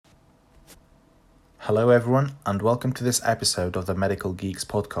Hello everyone and welcome to this episode of the Medical Geeks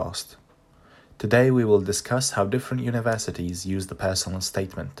podcast. Today we will discuss how different universities use the personal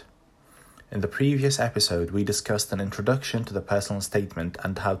statement. In the previous episode we discussed an introduction to the personal statement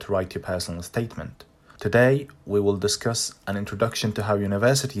and how to write your personal statement. Today we will discuss an introduction to how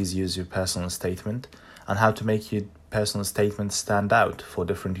universities use your personal statement and how to make your personal statement stand out for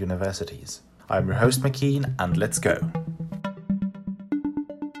different universities. I'm your host McKean and let's go.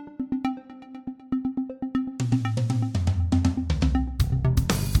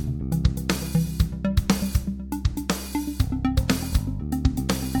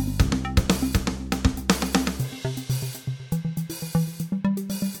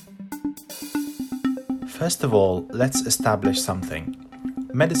 First of all, let's establish something.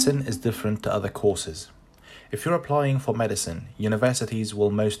 Medicine is different to other courses. If you're applying for medicine, universities will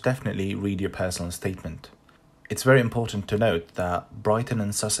most definitely read your personal statement. It's very important to note that Brighton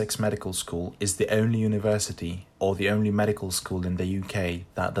and Sussex Medical School is the only university or the only medical school in the UK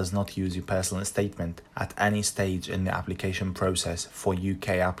that does not use your personal statement at any stage in the application process for UK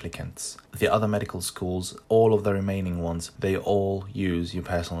applicants. The other medical schools, all of the remaining ones, they all use your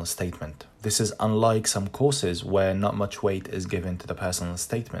personal statement. This is unlike some courses where not much weight is given to the personal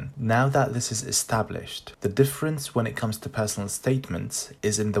statement. Now that this is established, the difference when it comes to personal statements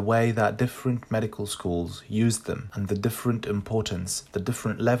is in the way that different medical schools use them and the different importance, the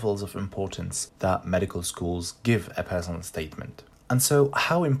different levels of importance that medical schools give a personal statement. And so,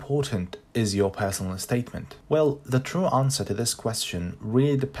 how important is your personal statement? Well, the true answer to this question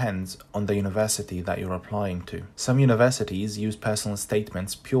really depends on the university that you're applying to. Some universities use personal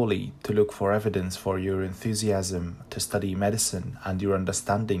statements purely to look for evidence for your enthusiasm to study medicine and your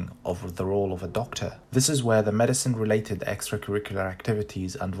understanding of the role of a doctor. This is where the medicine-related extracurricular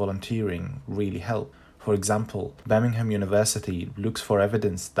activities and volunteering really help. For example, Birmingham University looks for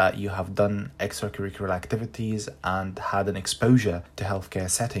evidence that you have done extracurricular activities and had an exposure to healthcare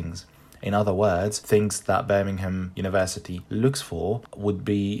settings. In other words, things that Birmingham University looks for would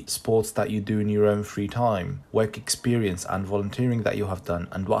be sports that you do in your own free time, work experience and volunteering that you have done,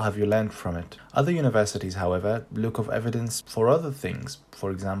 and what have you learned from it. Other universities, however, look for evidence for other things. For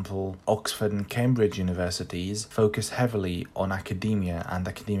example, Oxford and Cambridge universities focus heavily on academia and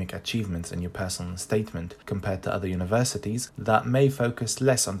academic achievements in your personal statement compared to other universities that may focus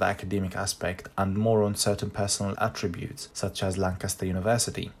less on the academic aspect and more on certain personal attributes, such as Lancaster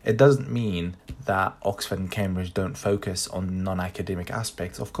University. It doesn't mean that Oxford and Cambridge don't focus on non-academic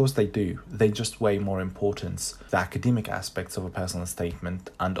aspects. Of course they do. They just weigh more importance the academic aspects of a personal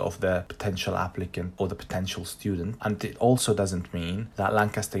statement and of the potential applicant or the potential student. And it also doesn't mean that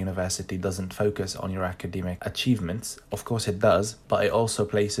Lancaster University doesn't focus on your academic achievements. Of course it does, but it also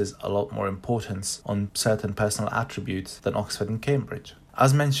places a lot more importance on certain personal attributes than Oxford and Cambridge.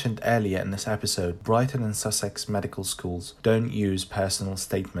 As mentioned earlier in this episode, Brighton and Sussex medical schools don't use personal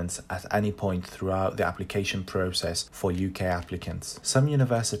statements at any point throughout the application process for UK applicants. Some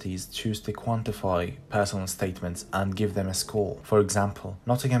universities choose to quantify personal statements and give them a score. For example,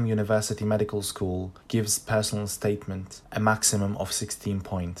 Nottingham University Medical School gives personal statements a maximum of 16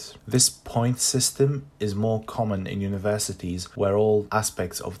 points. This point system is more common in universities where all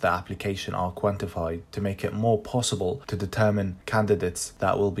aspects of the application are quantified to make it more possible to determine candidates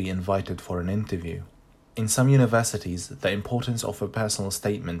that will be invited for an interview. In some universities, the importance of a personal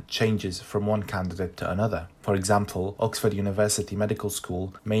statement changes from one candidate to another. For example, Oxford University Medical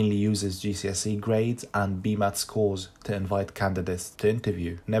School mainly uses GCSE grades and BMAT scores to invite candidates to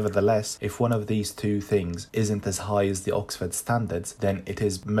interview. Nevertheless, if one of these two things isn't as high as the Oxford standards, then it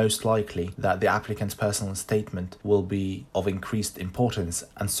is most likely that the applicant's personal statement will be of increased importance,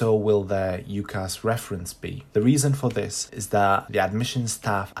 and so will their UCAS reference be. The reason for this is that the admissions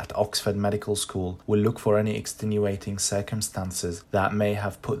staff at Oxford Medical School will look for any extenuating circumstances that may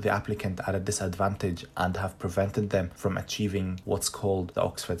have put the applicant at a disadvantage and have prevented them from achieving what's called the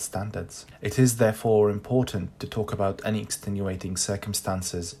Oxford standards. It is therefore important to talk about any extenuating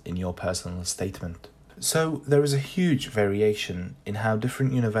circumstances in your personal statement. So there is a huge variation in how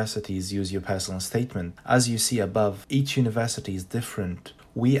different universities use your personal statement. As you see above, each university is different.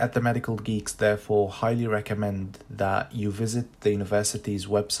 We at the Medical Geeks therefore highly recommend that you visit the university's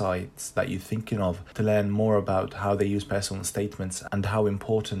websites that you're thinking of to learn more about how they use personal statements and how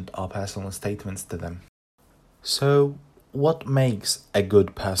important are personal statements to them. So, what makes a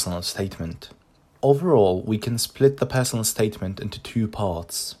good personal statement? Overall, we can split the personal statement into two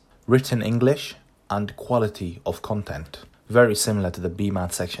parts: written English and quality of content. Very similar to the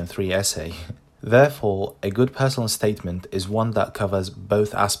BMAT Section 3 essay. Therefore, a good personal statement is one that covers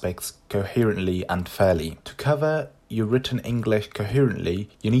both aspects coherently and fairly. To cover your written English coherently,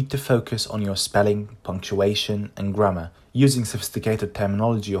 you need to focus on your spelling, punctuation, and grammar. Using sophisticated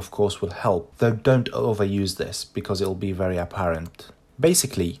terminology, of course, will help, though don't overuse this because it'll be very apparent.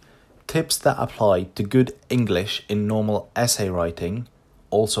 Basically, tips that apply to good English in normal essay writing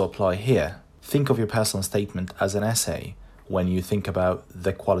also apply here. Think of your personal statement as an essay when you think about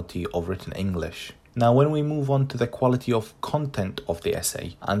the quality of written English. Now, when we move on to the quality of content of the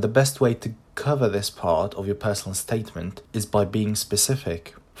essay, and the best way to cover this part of your personal statement is by being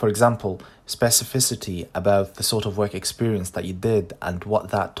specific. For example, specificity about the sort of work experience that you did and what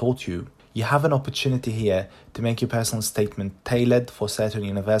that taught you. You have an opportunity here to make your personal statement tailored for certain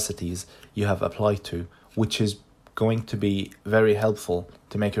universities you have applied to, which is going to be very helpful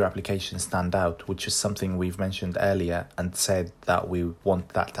to make your application stand out, which is something we've mentioned earlier and said that we want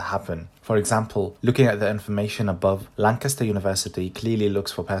that to happen. For example, looking at the information above, Lancaster University clearly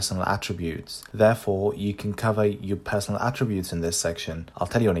looks for personal attributes. Therefore, you can cover your personal attributes in this section. I'll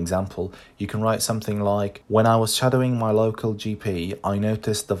tell you an example. You can write something like, when I was shadowing my local GP, I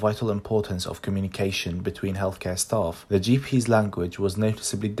noticed the vital importance of communication between healthcare staff. The GP's language was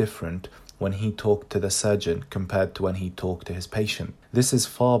noticeably different when he talked to the surgeon compared to when he talked to his patient. This is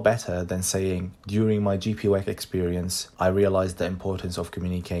far better than saying, during my GP work experience, I realized the importance of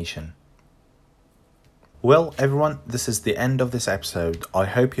communication. Well, everyone, this is the end of this episode. I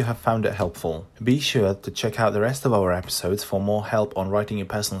hope you have found it helpful. Be sure to check out the rest of our episodes for more help on writing your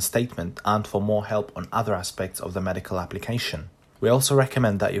personal statement and for more help on other aspects of the medical application. We also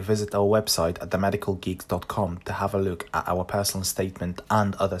recommend that you visit our website at themedicalgeeks.com to have a look at our personal statement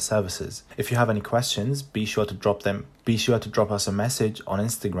and other services. If you have any questions, be sure to drop us a message on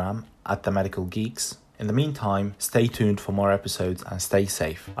Instagram at themedicalgeeks. In the meantime, stay tuned for more episodes and stay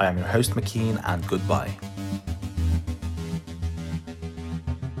safe. I am your host, McKean, and goodbye.